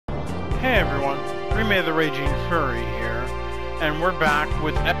Hey everyone, RemeiRagingFurry here, and we're back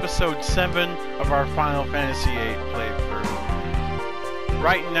with episode 7 of our Final Fantasy VIII playthrough.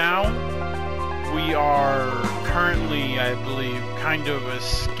 Right now, we are currently, I believe, kind of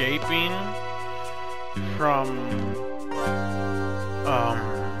escaping from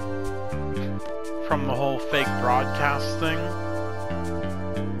the whole fake broadcast thing.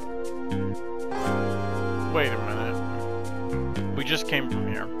 Wait a minute. We just came from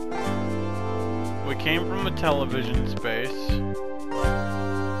here. We came from the television space.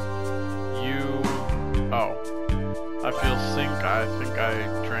 Oh. I feel sick. I think I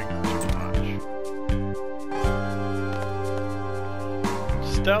drank too much.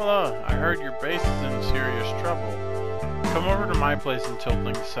 Stella, I heard your base is in serious trouble. Come over to my place until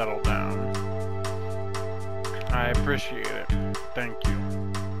things settle down. I appreciate it. Thank you.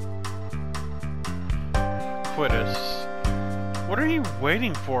 Quittus. What are you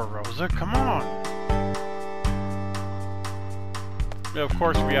waiting for, Rosa? Come on! Of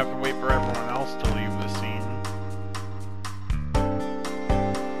course, we have to wait for everyone else to leave the scene.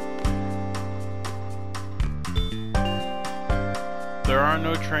 There are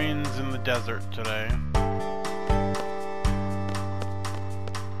no trains in the desert today.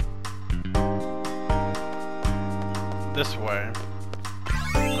 This way.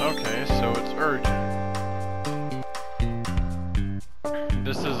 Okay, so it's urgent.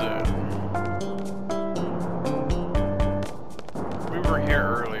 This is it. We were here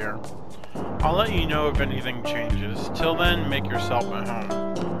earlier. I'll let you know if anything changes. Till then, make yourself at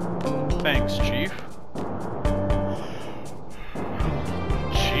home. Thanks, Chief.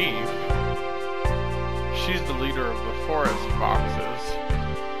 Chief? She's the leader of the Forest Foxes.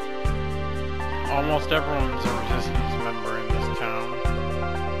 Almost everyone's a resistance member in this town.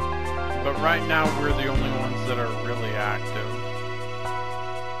 But right now, we're the only ones that are really active.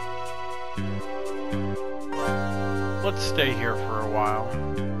 Let's stay here for a while.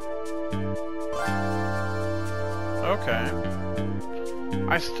 Okay.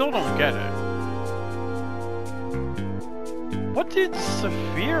 I still don't get it. What did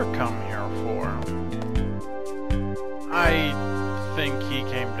Saphir come here for? I think he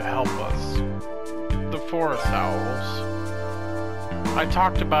came to help us. The Forest Owls. I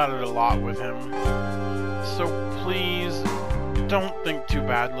talked about it a lot with him. So please, don't think too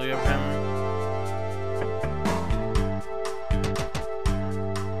badly of him.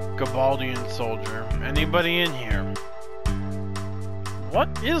 Gabaldian soldier. Anybody in here? What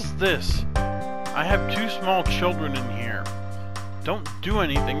is this? I have 2 small children in here. Don't do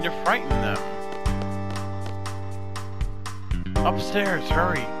anything to frighten them. Upstairs,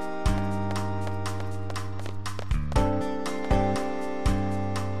 hurry.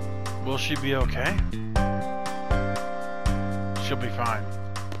 Will she be okay? She'll be fine.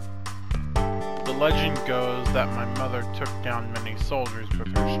 The legend goes that my mother took down many soldiers with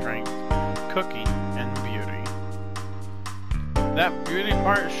her strength, cooking, and beauty. That beauty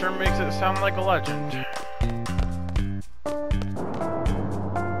part sure makes it sound like a legend.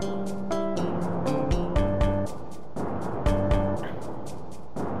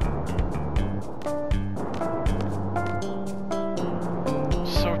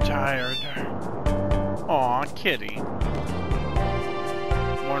 So tired. Aw, Kitty.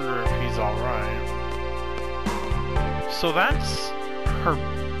 Wonder if he's alright. So that's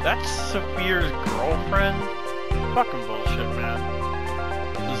Saphir's girlfriend? Fucking bullshit, man.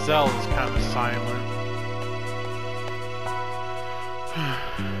 Zell is kind of silent.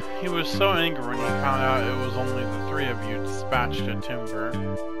 He was so angry when he found out it was only the 3 of you dispatched to Timber.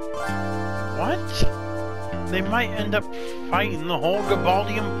 What? They might end up fighting the whole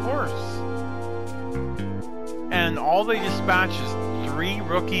Gabaldian force. And all they dispatch is 3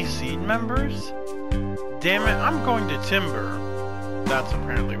 rookie seed members? Damn it, I'm going to Timber. That's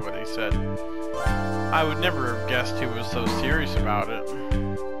apparently what he said. I would never have guessed he was so serious about it.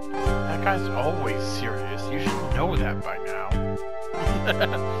 That guy's always serious. You should know that by now.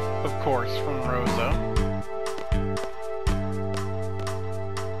 Of course, from Rosa.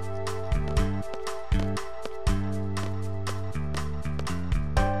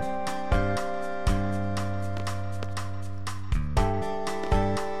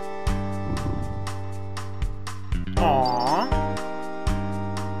 Aww.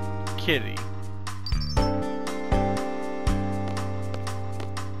 Kitty.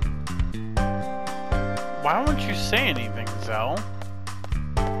 Why won't you say anything, Zell?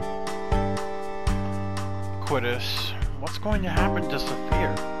 Quittus, what's going to happen to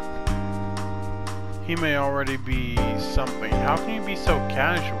Saphir? He may already be something. How can you be so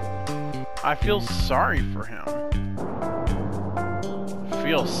casual? I feel sorry for him.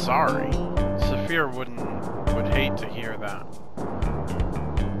 feel sorry. Saphir would hate to hear that.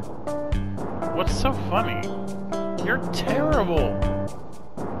 What's so funny? You're terrible!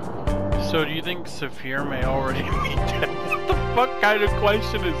 So do you think Saphir may already be dead? What the fuck kind of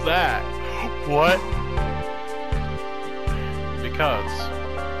question is that? What? Because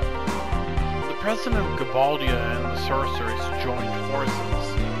the president of Gabaldia and the sorceress joined forces.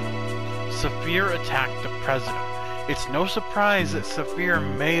 Saphir attacked the president. It's no surprise that Saphir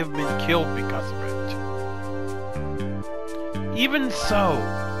may have been killed because of it. Even so,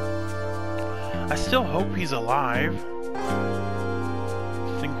 I still hope he's alive.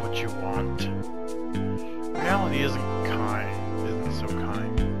 Think what you want. Reality isn't so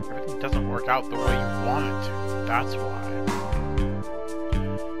kind. Everything doesn't work out the way you want it to. That's why.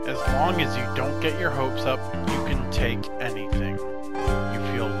 As long as you don't get your hopes up, you can take anything. You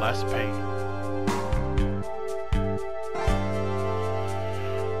feel less pain.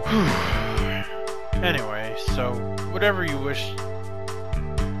 Anyway, so whatever you wish.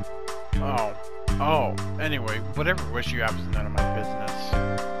 Anyway, whatever wish you have is none of my business.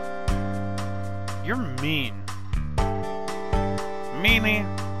 You're mean. Meanie.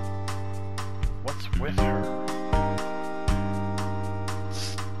 What's with her?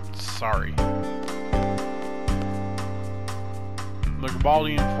 Sorry. The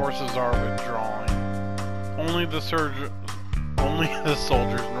Gabaldian forces are withdrawing. Only the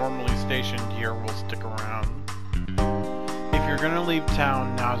soldiers normally stationed here will stick around. If you're gonna leave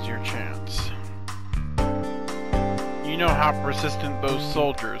town, now's your chance. You know how persistent those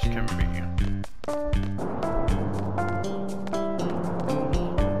soldiers can be.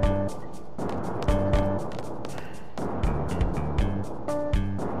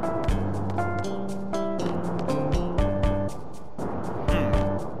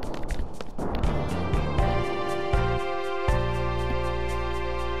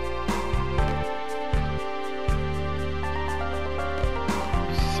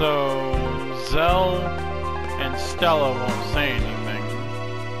 So, Zell and Stella won't say anything,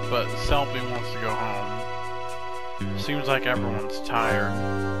 but Selby wants to go home. Seems like everyone's tired.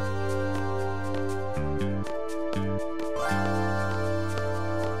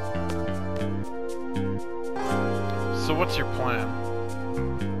 So what's your plan?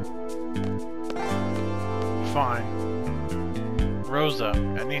 Fine. Rosa,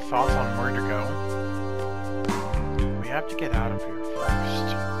 any thoughts on where to go? We have to get out of here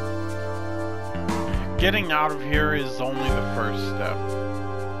first. Getting out of here is only the first step.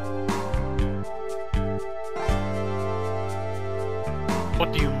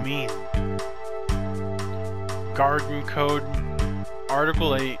 What do you mean? Garden Code,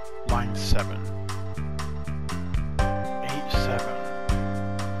 Article 8, Line 7.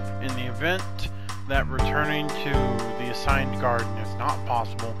 8-7. In the event that returning to the assigned garden is not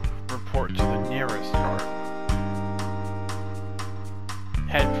possible, report to the nearest garden.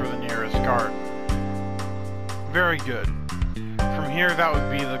 Head for the nearest garden. Very good. From here, that would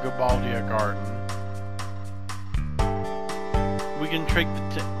be the Gabaldia Garden. We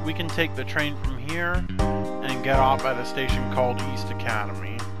can take the train from here and get off at a station called East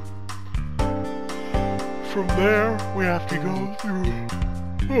Academy. From there, we have to go through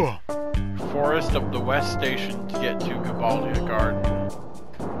forest of the West Station to get to Gabaldia Garden.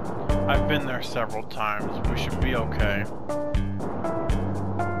 I've been there several times. We should be okay.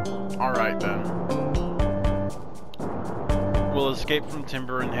 Alright then. We'll escape from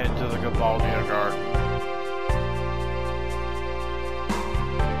Timber and head to the Gabaldia Garden.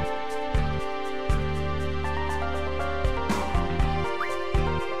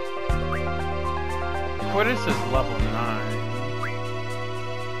 Quittis is level 9.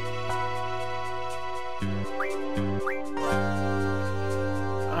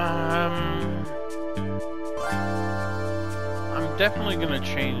 I'm definitely gonna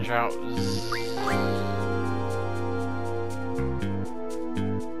change out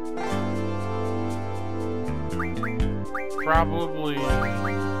probably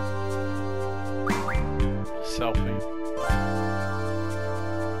Selfie.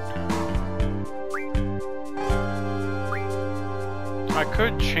 I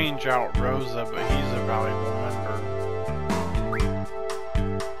could change out Rosa, but he's a valuable member.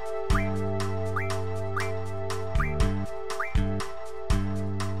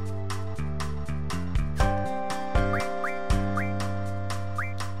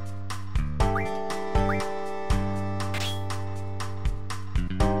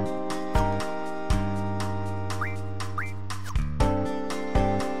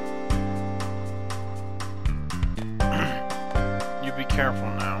 Be careful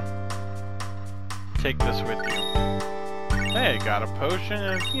now. Take this with you. Hey, got a potion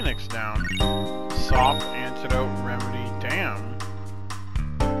and a phoenix down. Soft antidote remedy, damn.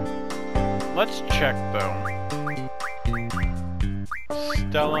 Let's check though.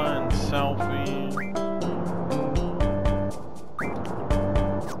 Stella and selfie.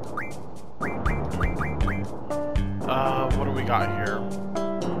 What do we got here?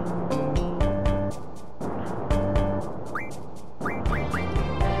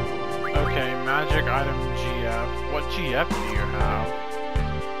 Okay, magic item GF. What GF do you have?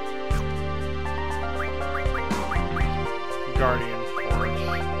 Guardian Force.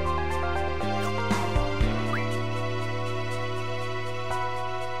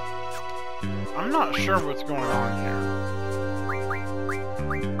 I'm not sure what's going on here.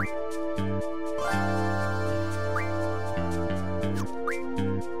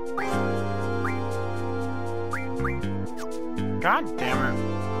 God damn it.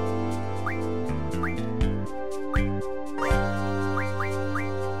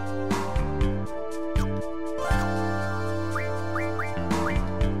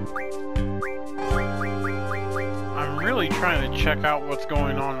 I'm really trying to check out what's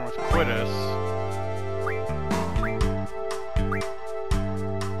going on with Quittus.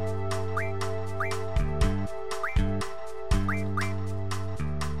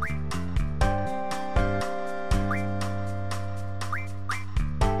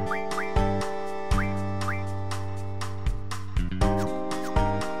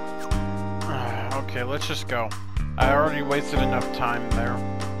 Okay, let's just go. I already wasted enough time there.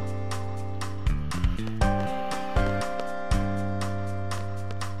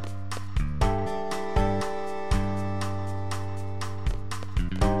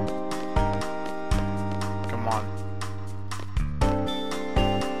 Come on.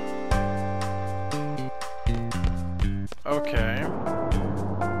 Okay.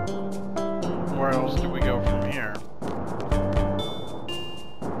 Where else do we go from here?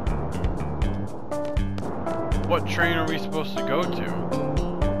 What train are we supposed to go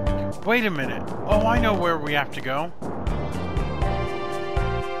to? Wait a minute. Oh, I know where we have to go.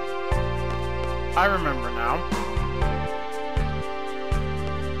 I remember now.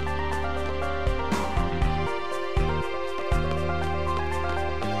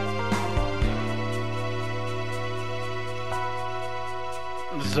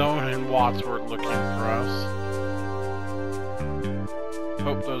 Zone and Watts were looking for us.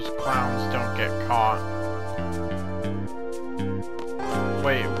 Hope those clowns don't get caught.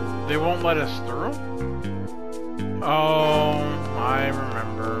 Wait, they won't let us through? Oh, I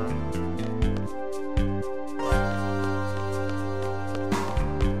remember.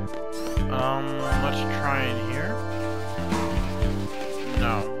 Let's try in here.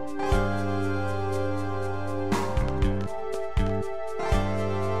 No.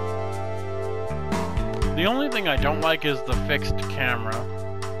 The only thing I don't like is the fixed camera.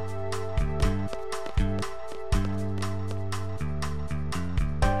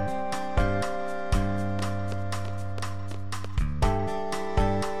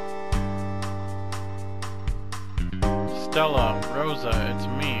 Stella, Rosa, it's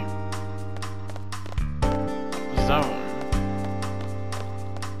me. Zone.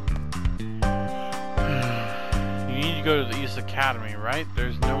 You need to go to the East Academy, right?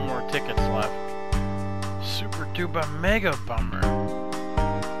 There's no more tickets left. Super duper mega bummer.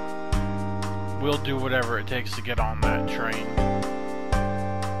 We'll do whatever it takes to get on that train.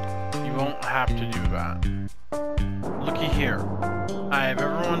 You won't have to do that. Looky here. I have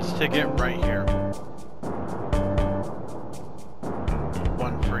everyone's ticket right here.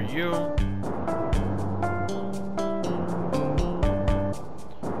 One for you.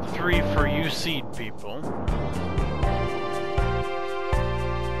 3 for you seed people.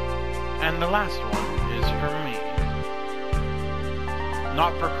 And the last one is for me.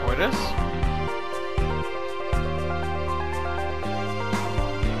 Not for Quittus?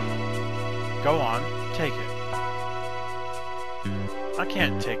 Go on, take it. I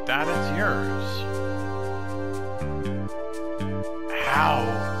can't take that, it's yours.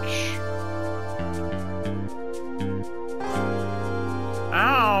 Ouch.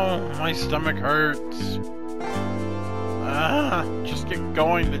 Ow, my stomach hurts. Just get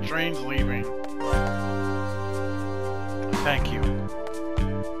going, the train's leaving. Thank you.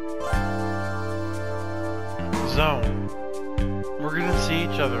 Zone. We're gonna see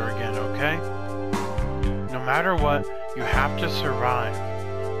each other again, okay? No matter what, you have to survive.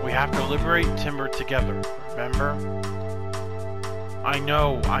 We have to liberate Timber together, remember? I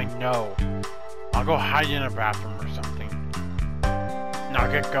know. I'll go hide in a bathroom or something. Now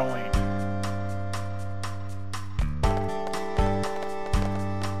get going.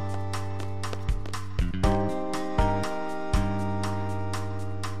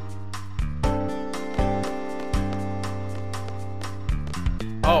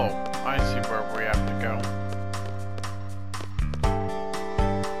 Oh, I see where we have to go.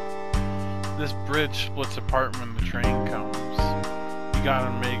 This bridge splits apart when the train comes. You gotta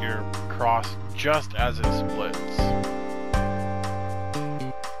make her cross just as it splits.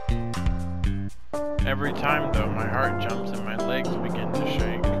 Every time though, my heart jumps and my legs begin to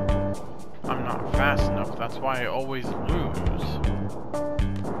shake. I'm not fast enough, that's why I always lose.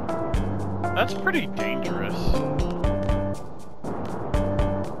 That's pretty dangerous.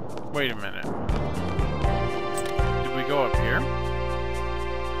 Wait a minute. Did we go up here?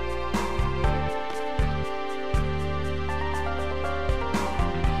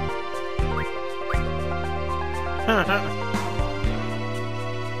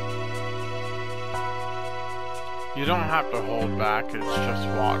 You don't have to hold back, it's just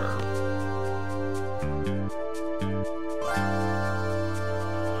water.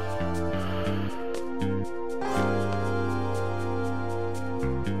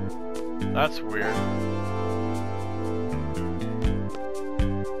 That's weird.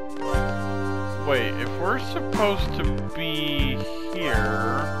 Wait, if we're supposed to be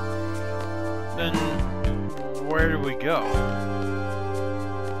here, then where do we go?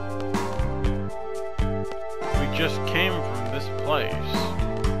 We just came from this place.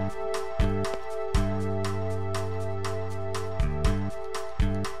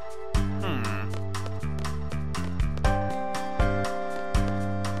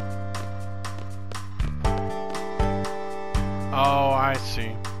 Oh, I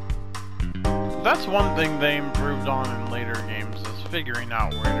see. That's one thing they improved on in later games, is figuring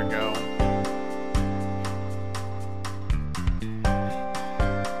out where to go.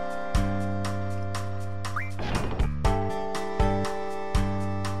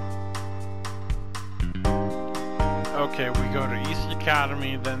 Okay, we go to East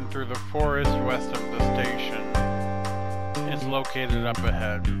Academy, then through the forest west of the station. It's located up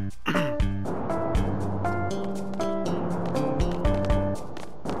ahead.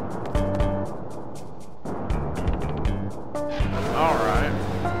 Alright.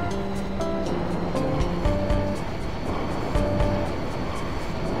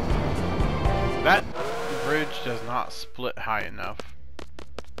 That bridge does not split high enough.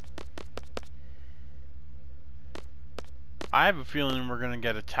 I have a feeling we're gonna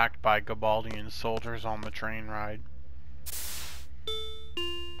get attacked by Gabaldian soldiers on the train ride.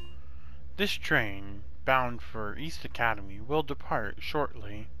 This train, bound for East Academy, will depart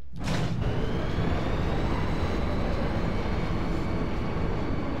shortly.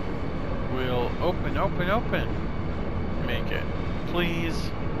 We'll open. Make it.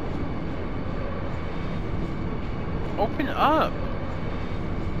 Please. Open up!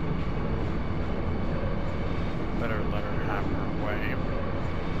 Better let her have her way.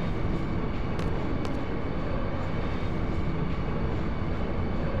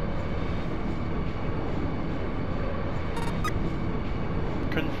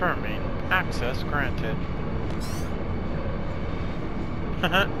 Confirming. Access granted.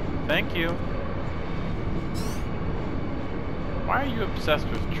 Thank you. Why are you obsessed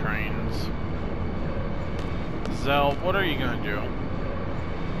with trains? Zell, what are you gonna do?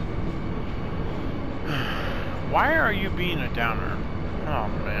 Why are you being a downer? Oh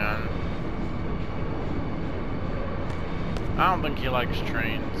man. I don't think he likes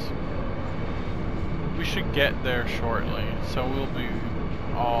trains. We should get there shortly, so we'll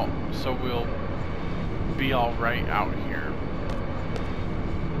be all right out here.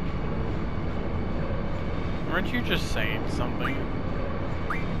 Weren't you just saying something?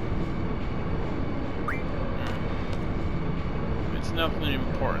 It's nothing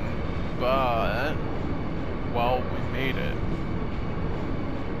important, but well, we made it.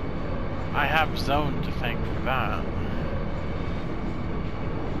 I have Zone to thank for that.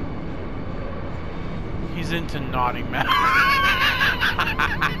 He's into naughty math.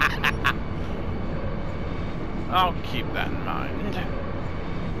 I'll keep that in mind.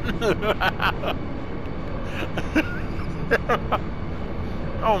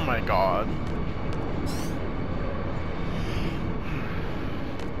 Oh my god.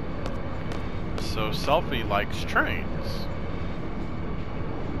 So Selfie likes trains.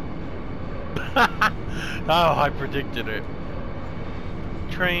 Oh, I predicted it.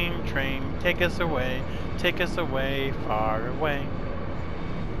 Train, train, take us away, far away.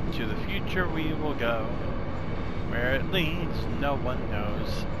 To the future we will go. Where it leads, no one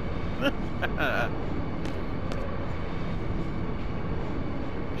knows.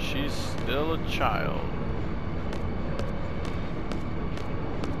 She's still a child.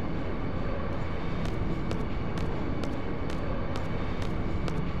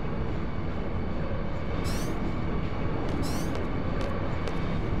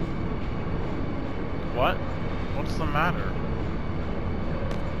 What's the matter?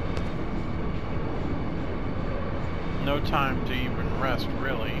 No time to even rest,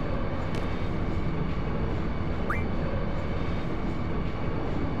 really.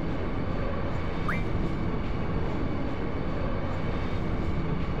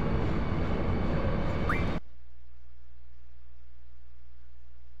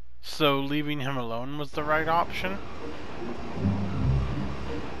 So leaving him alone was the right option?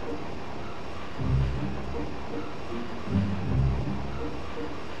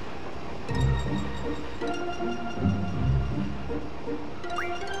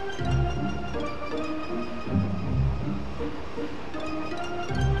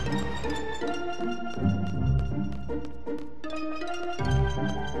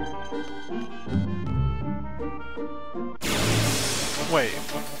 Wait.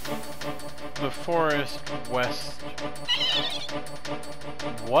 The forest west.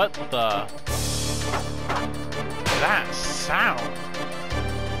 What the? That sound.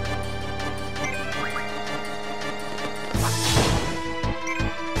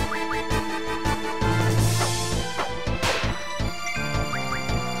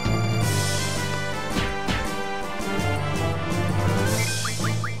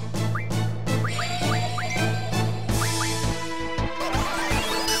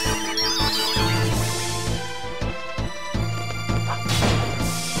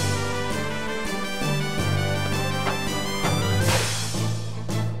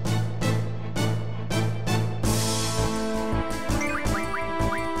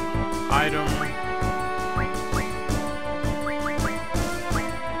 Item.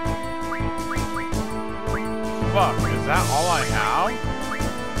 Fuck, is that all I have?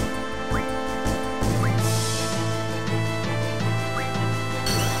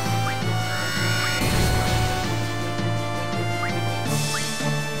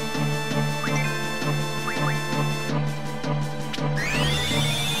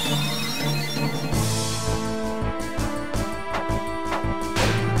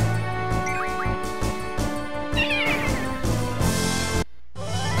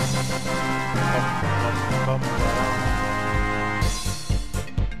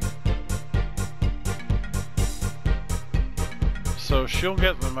 So she'll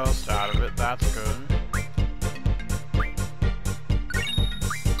get the most out of it, that's good.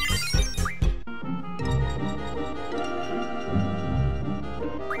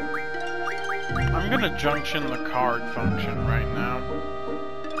 I'm gonna junction the card function right now.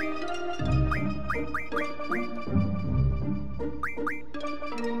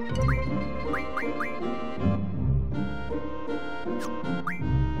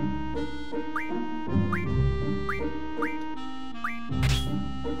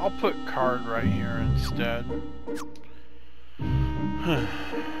 I'll put card right here instead.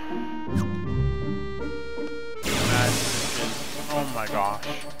 Oh my gosh.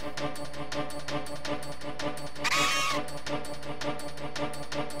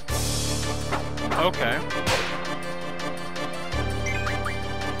 Okay.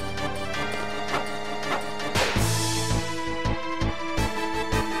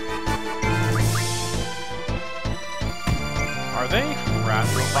 Are they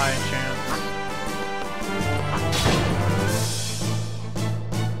fragile by chance?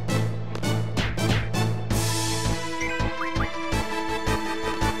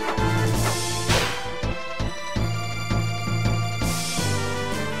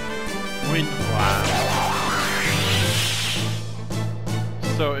 Wind blast.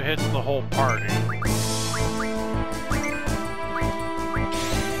 So it hits the whole party.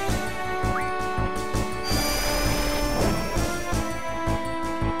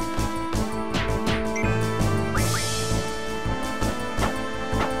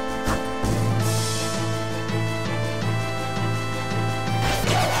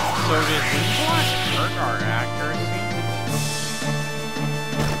 So did Wind Blast hurt our accuracy?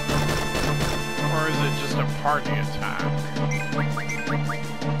 Or is it just a party attack?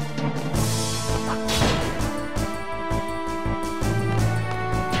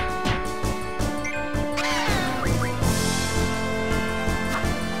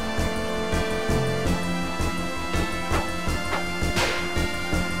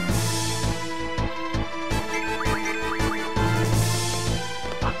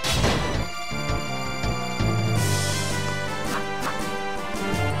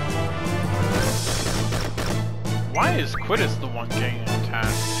 Why is Quittus the one getting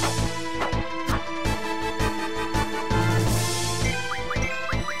attacked?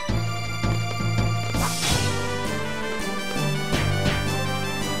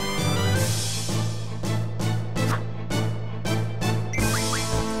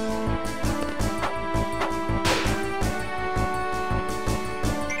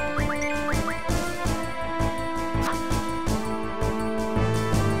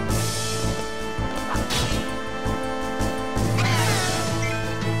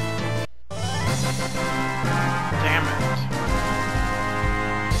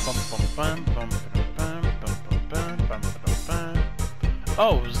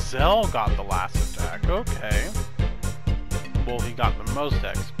 Oh, Zell got the last attack. Okay. Well, he got the most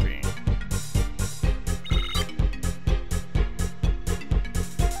XP.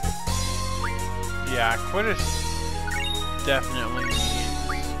 Yeah, Quidditch definitely needs.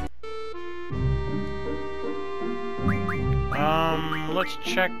 Let's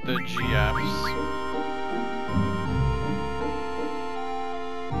check the GFs.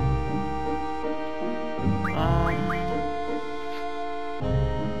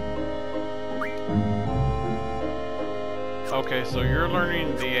 Okay, so you're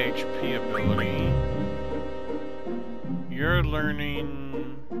learning the HP ability. You're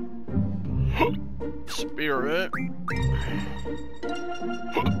learning Spirit.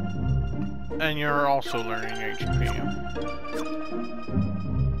 And you're also learning HP.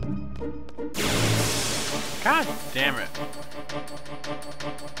 God damn it.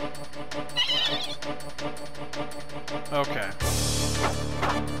 Okay.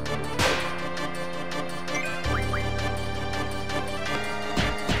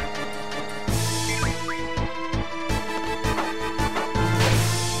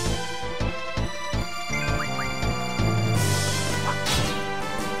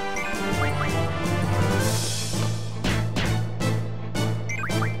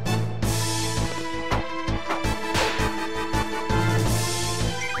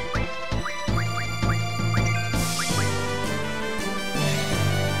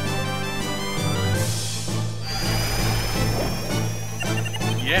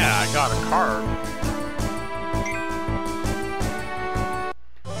 Yeah, I got a card.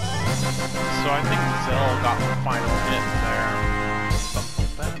 So I think Zell got the final hit there.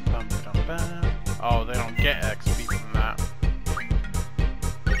 Oh, they don't get XP from that.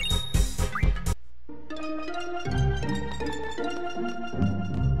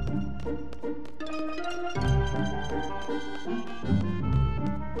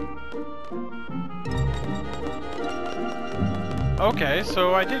 Okay,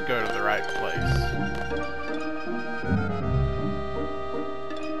 so I did go to the right place.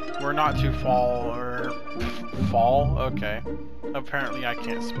 We're not too fall. Okay. Apparently I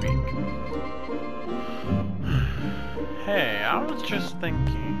can't speak. Hey, I was just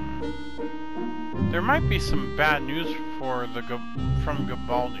thinking. There might be some bad news for the from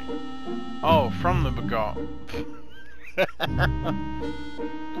Garibaldi. Oh, from the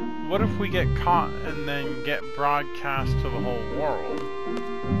What if we get caught and then get broadcast to the whole world?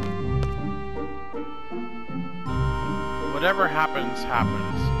 Whatever happens,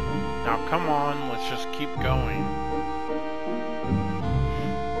 happens. Now come on, let's just keep going.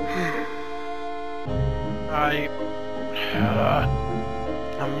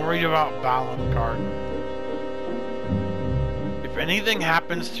 I'm worried about Balam Garden. If anything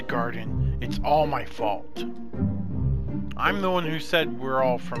happens to Garden, it's all my fault. I'm the one who said we're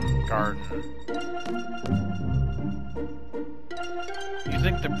all from Garden. You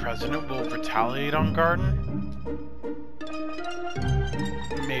think the president will retaliate on Garden?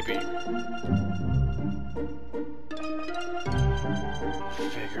 Maybe.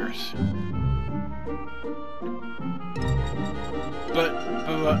 Figures. But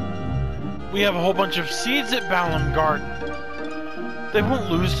we have a whole bunch of seeds at Balam Garden. They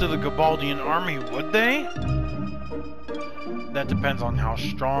won't lose to the Gabaldian army, would they? That depends on how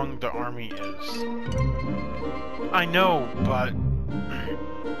strong the army is. I know, but...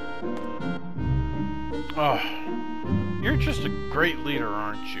 Oh, you're just a great leader,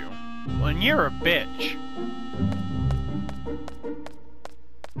 aren't you? And you're a bitch.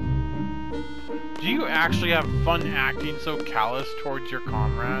 Do you actually have fun acting so callous towards your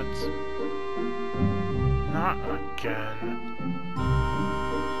comrades? Not again.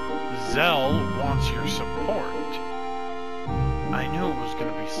 Zell wants your support. I knew it was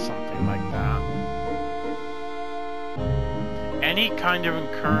going to be something like that. Any kind of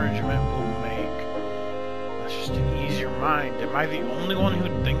encouragement will make. That's just to ease your mind. Am I the only one who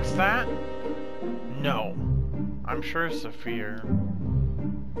thinks that? No. I'm sure Saphir.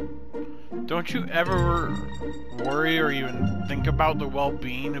 Don't you ever worry or even think about the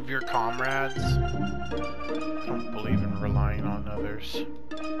well-being of your comrades? I don't believe in relying on others.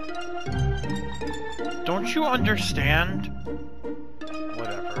 Don't you understand?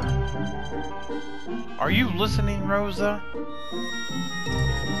 Whatever. Are you listening, Rosa?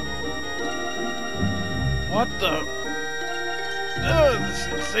 What the... the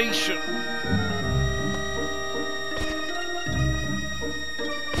sensation.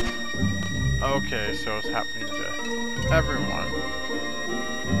 Okay, so it's happening to everyone.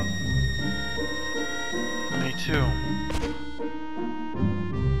 Me too.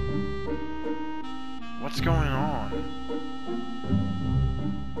 What's going on?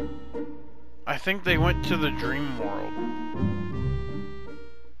 I think they went to the dream world.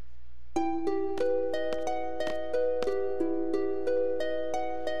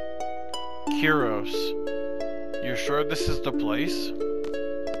 Kyros, you're sure this is the place?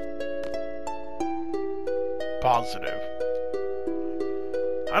 Positive.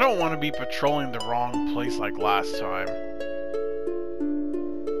 I don't want to be patrolling the wrong place like last time.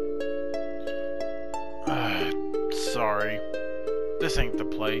 Sorry. This ain't the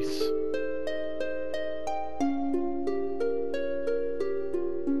place.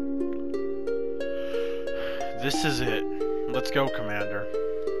 This is it. Let's go, Commander.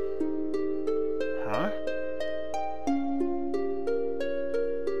 Huh?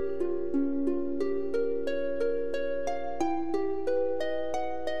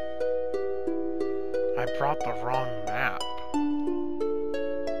 I brought the wrong map.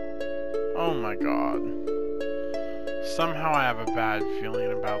 Oh my god. Somehow I have a bad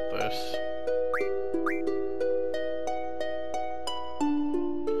feeling about this.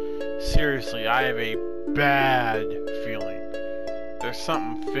 Seriously, I have a bad feeling. There's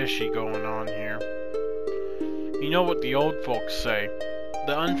something fishy going on here. You know what the old folks say,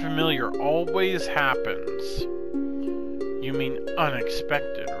 the unfamiliar always happens. You mean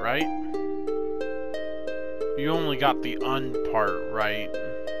unexpected, right? You only got the un part right.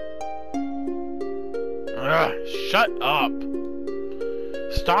 Ugh, shut up!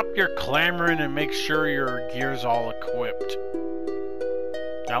 Stop your clamoring and make sure your gear's all equipped.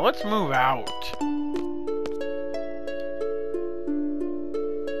 Now let's move out.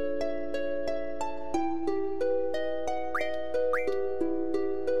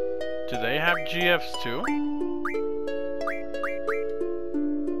 Do they have GFs too?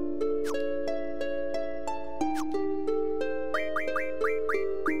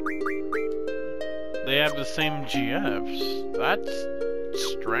 They have the same GFs. That's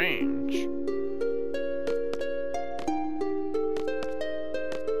strange.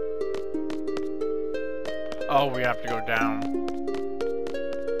 Oh, we have to go down.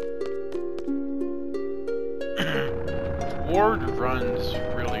 Ward runs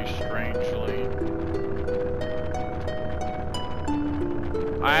really strangely.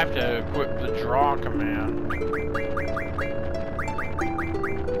 I have to equip the draw command.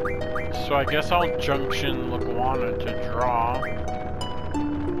 So I guess I'll junction Laguana to draw.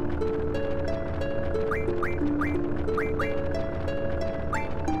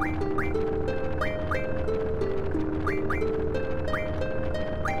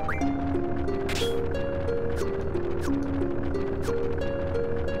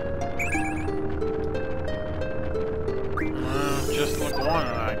 Just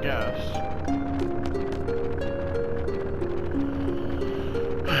Laguana, I guess.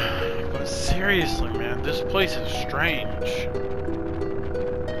 Seriously, man, this place is strange.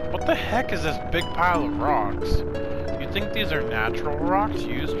 What the heck is this big pile of rocks? You think these are natural rocks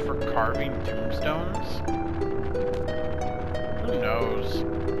used for carving tombstones? Who knows?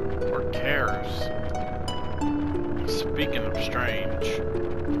 Or cares? Speaking of strange,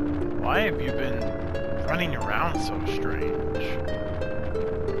 why have you been running around so strange?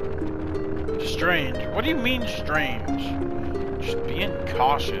 Strange? What do you mean strange? Just being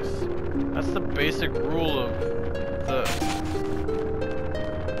cautious. That's the basic rule of the...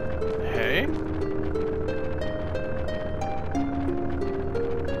 Hey?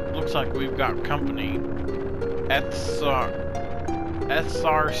 Looks like we've got company. SR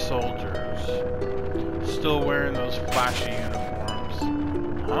soldiers. Still wearing those flashy uniforms.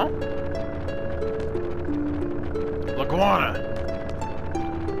 Huh? Laguana!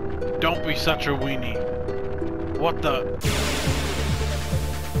 Don't be such a weenie. What the...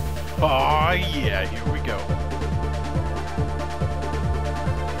 Aw, yeah, here we go.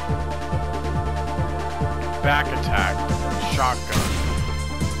 Back attack. Shotgun.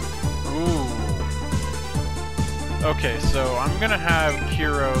 Ooh. Okay, so I'm gonna have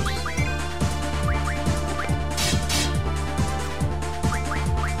Kyros.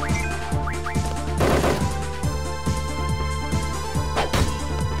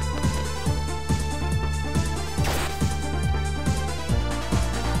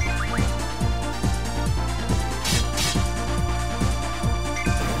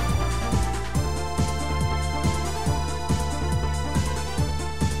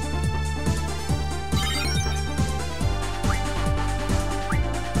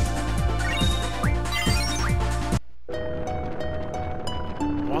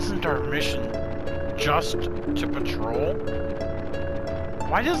 Wasn't our mission just to patrol?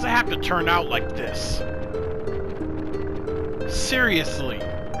 Why does it have to turn out like this? Seriously,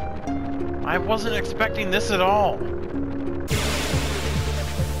 I wasn't expecting this at all.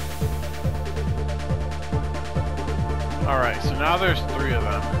 Alright, so now there's 3 of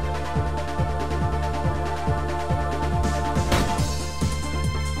them.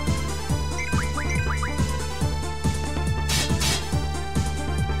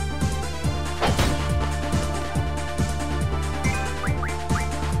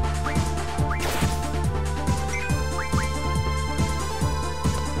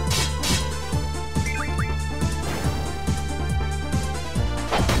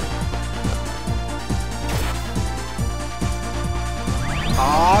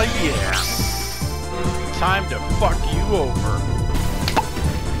 Aw, yeah. Time to fuck you over.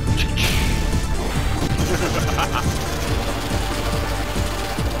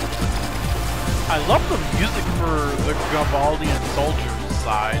 I love the music for the Gabaldian soldiers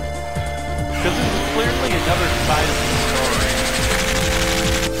side, because it's clearly another side of the story.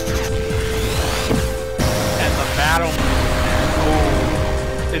 And the battle music, man,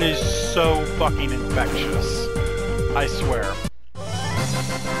 oh, it is so fucking infectious. I swear.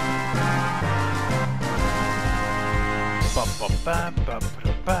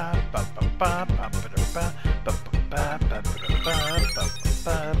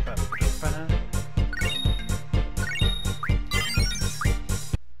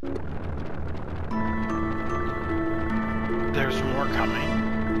 There's more coming.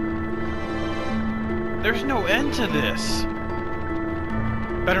 There's no end to this.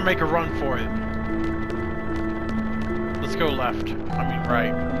 Better make a run for it. Let's go left. I mean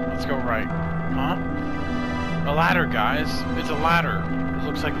right. Let's go right. Huh? A ladder, guys. It's a ladder. It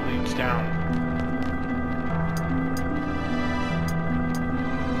looks like it leads down.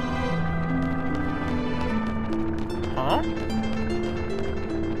 Huh?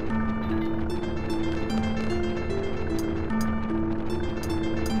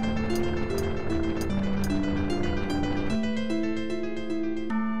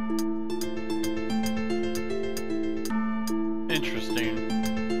 Interesting.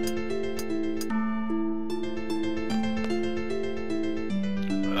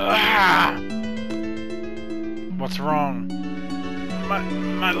 Ah! What's wrong?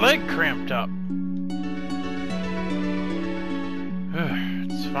 My leg cramped up.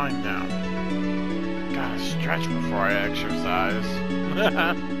 It's fine now. Gotta stretch before I exercise.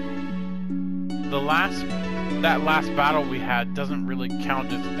 That last battle we had doesn't really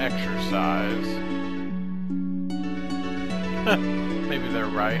count as exercise. Maybe they're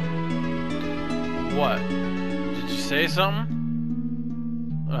right. What? Did you say something?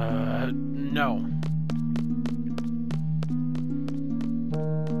 No.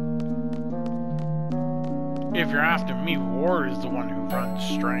 If you're asking me, Ward is the one who runs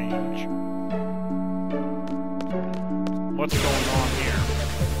strange. What's going on here?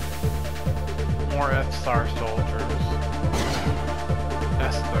 More S-Star soldiers.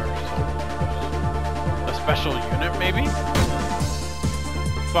 S-Star soldiers. A special unit, maybe?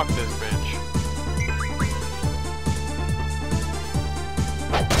 Fuck this bitch.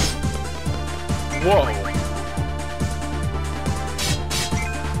 Whoa.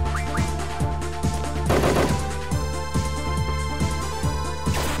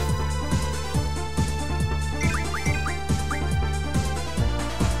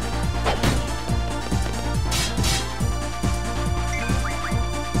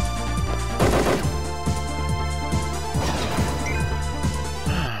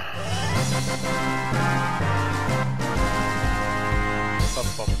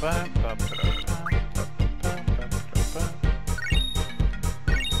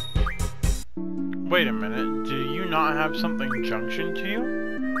 Wait a minute, do you not have something junction to you?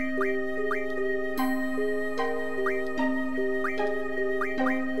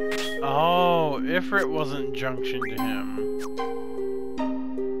 Oh, Ifrit wasn't junction to him.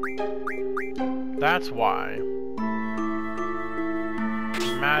 That's why.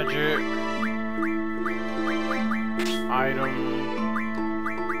 Magic. Item.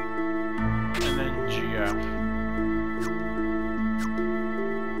 And then GF.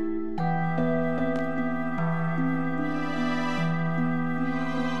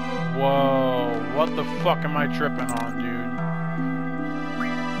 Whoa, what the fuck am I tripping on, dude?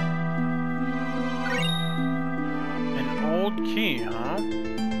 An old key, huh?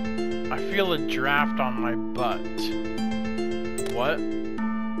 I feel a draft on my butt. What?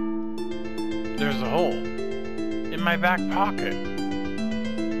 There's a hole. In my back pocket.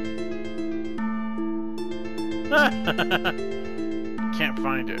 Can't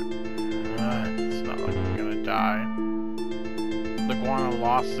find it. It's not like I'm gonna die. The Guana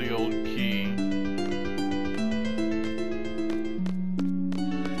lost the old key.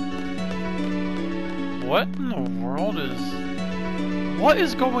 What in the world is... What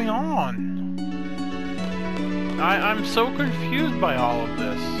is going on? I'm so confused by all of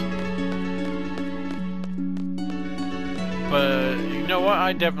this. But, you know what?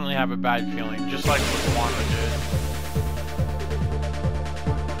 I definitely have a bad feeling, just like what Wanda did.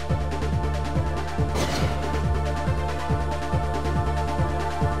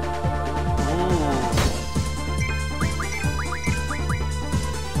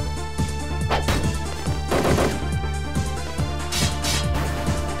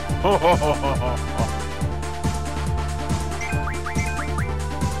 Ho ho ho ho ho ho.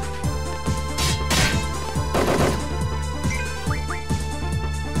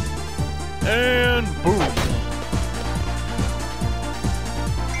 And boom.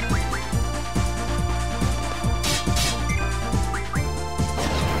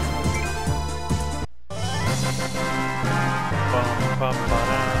 Bum, bum,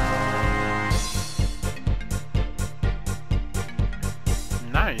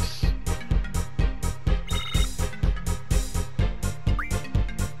 nice.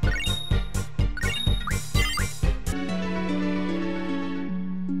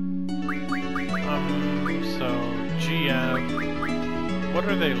 So GM, what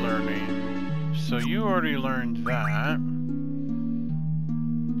are they learning? So you already learned that.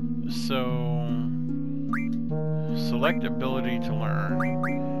 So select ability to learn.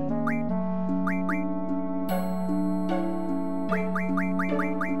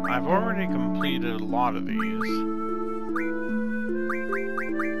 I've already completed a lot of these.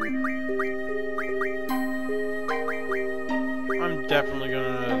 I'm definitely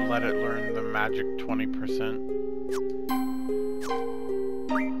gonna let it learn the magic 20%.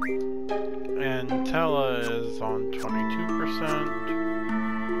 And Tella is on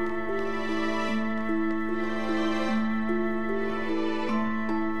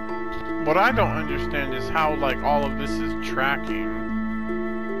 22%. What I don't understand is how, like, all of this is tracking.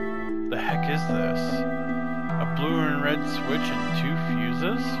 The heck is this? A blue and red switch and 2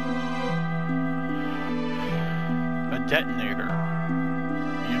 fuses? A detonator.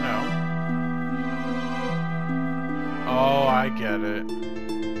 You know. Oh, I get it.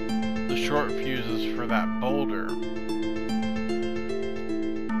 The short fuses for that boulder.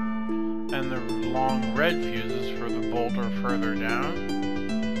 And the long red fuses for the boulder further down.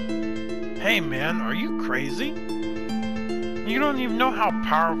 Hey man, are you crazy? You don't even know how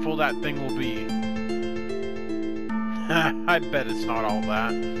powerful that thing will be. I bet it's not all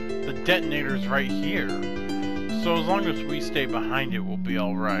that. The detonator's right here. So as long as we stay behind it, we'll be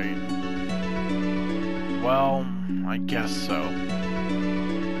alright. Well, I guess so.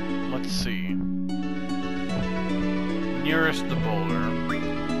 Let's see. Nearest the boulder.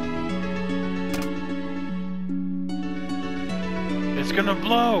 It's gonna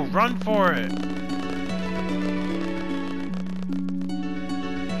blow! Run for it!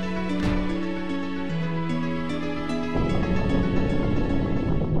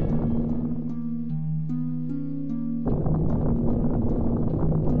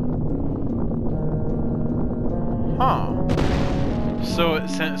 Huh. So it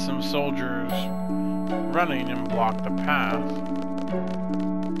sent some soldiers running and blocked the path.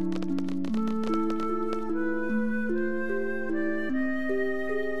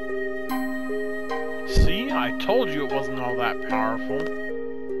 See? I told you it wasn't all that powerful.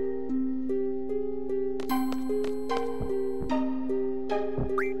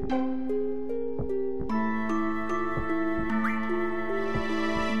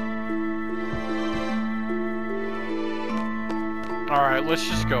 Alright, let's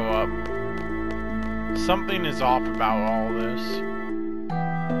just go up. Something is off about all this.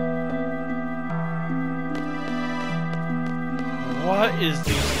 What is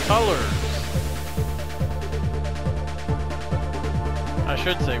these colors? I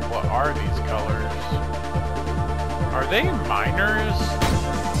should say, what are these colors? Are they miners?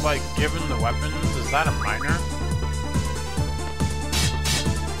 Like, given the weapons? Is that a miner?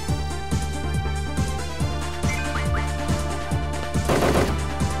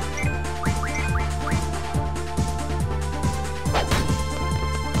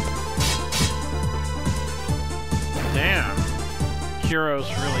 Kuros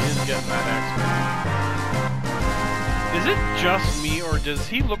really is getting that XP. Is it just me, or does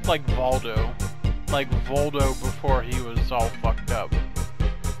he look like Voldo? Like Voldo before he was all fucked up.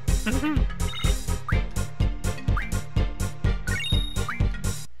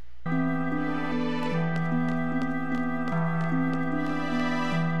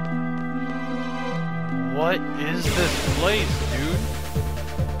 What is this place, dude?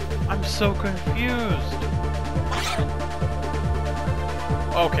 I'm so confused.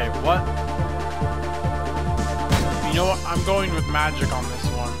 Okay, what? You know what? I'm going with magic on this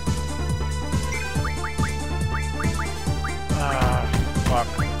one. Fuck.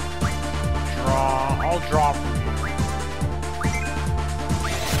 Draw. I'll draw from you.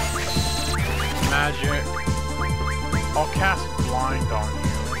 Magic. I'll cast blind on you.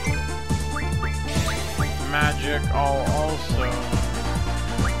 Magic. I'll also...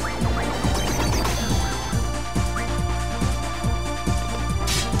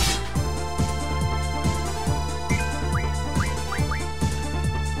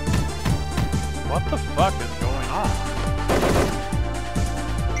 What the fuck is going on?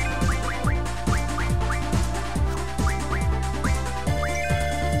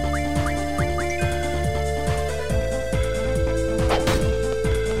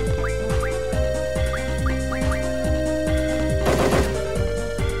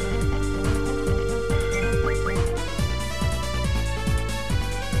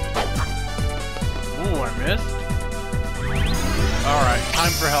 Ooh, I missed. Alright,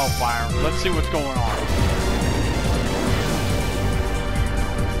 time for Hellfire. Let's see what's going on.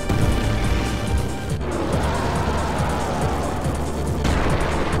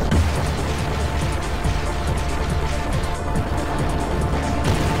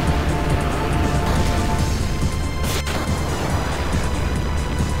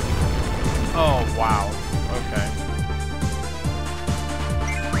 Oh, wow. Okay.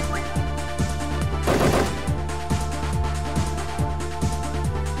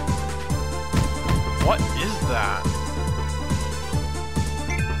 What is that?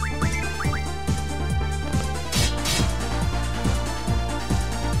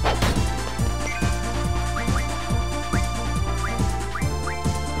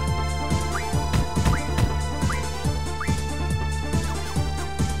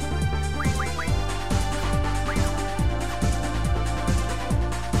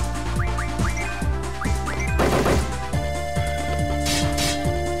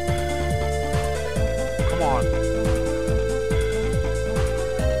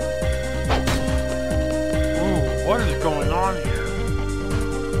 What is going on here?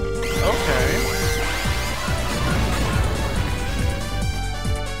 Okay.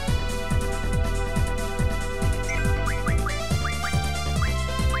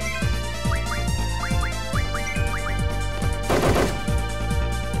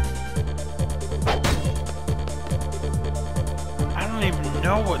 I don't even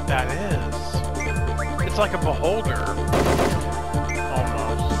know what that is. It's like a beholder.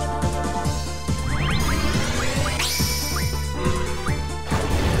 Almost.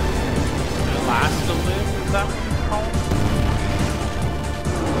 Last to live, is that what it's called?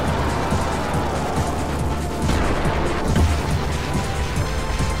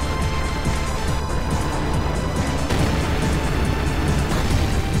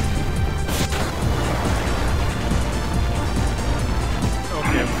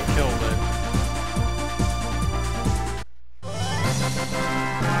 Okay, we killed it.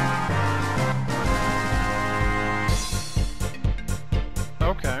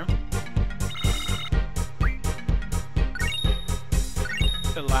 Okay.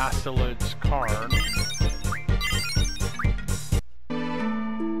 Elastilid's card.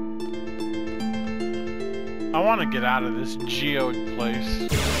 I want to get out of this geode place.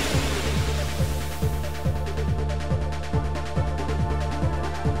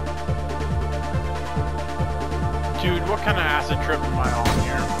 Dude, what kind of acid trip am I on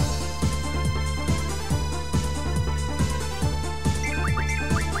here?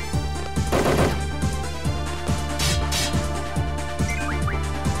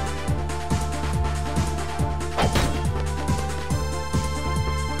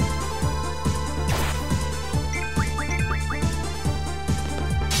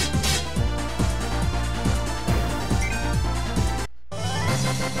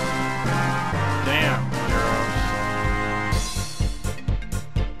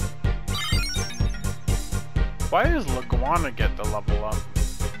 Why does Leguana get the level up?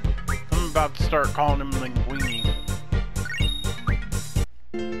 I'm about to start calling him Linguini.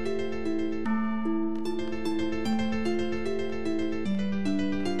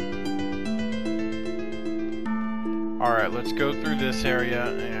 Alright, let's go through this area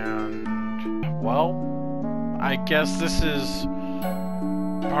and... well, I guess this is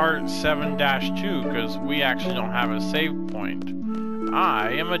part 7-2, because we actually don't have a save point.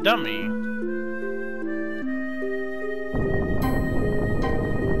 I am a dummy.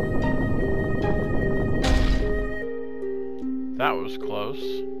 That was close.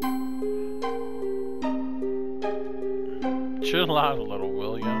 Chill out a little,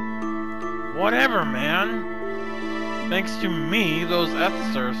 will ya? Whatever, man. Thanks to me, those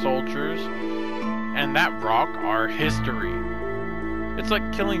Ether soldiers and that rock are history. It's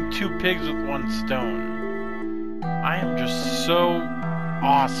like killing two pigs with one stone. I am just so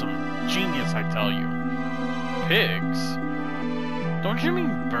awesome. Genius, I tell you. Pigs? Don't you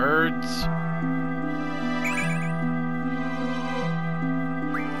mean birds?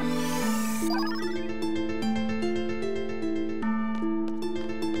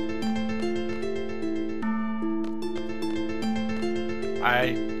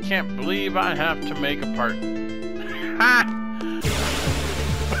 I can't believe I have to make a part. Ha!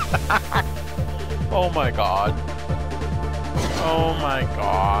 Oh my god. Oh my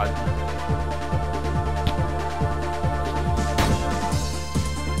god.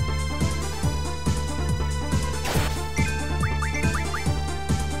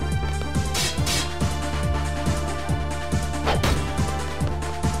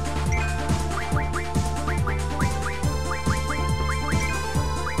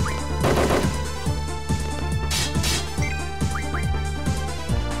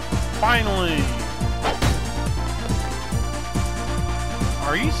 Finally!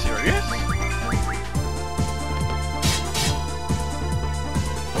 Are you serious?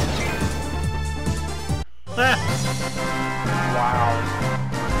 Wow.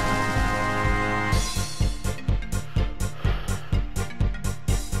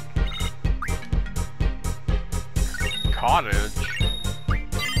 Cottage?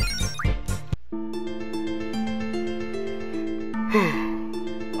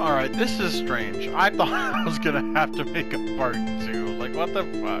 Alright, this is strange. I thought I was gonna have to make a part 2. Like, what the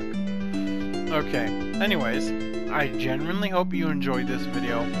fuck? Okay, anyways, I genuinely hope you enjoyed this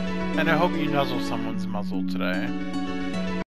video, and I hope you nuzzle someone's muzzle today.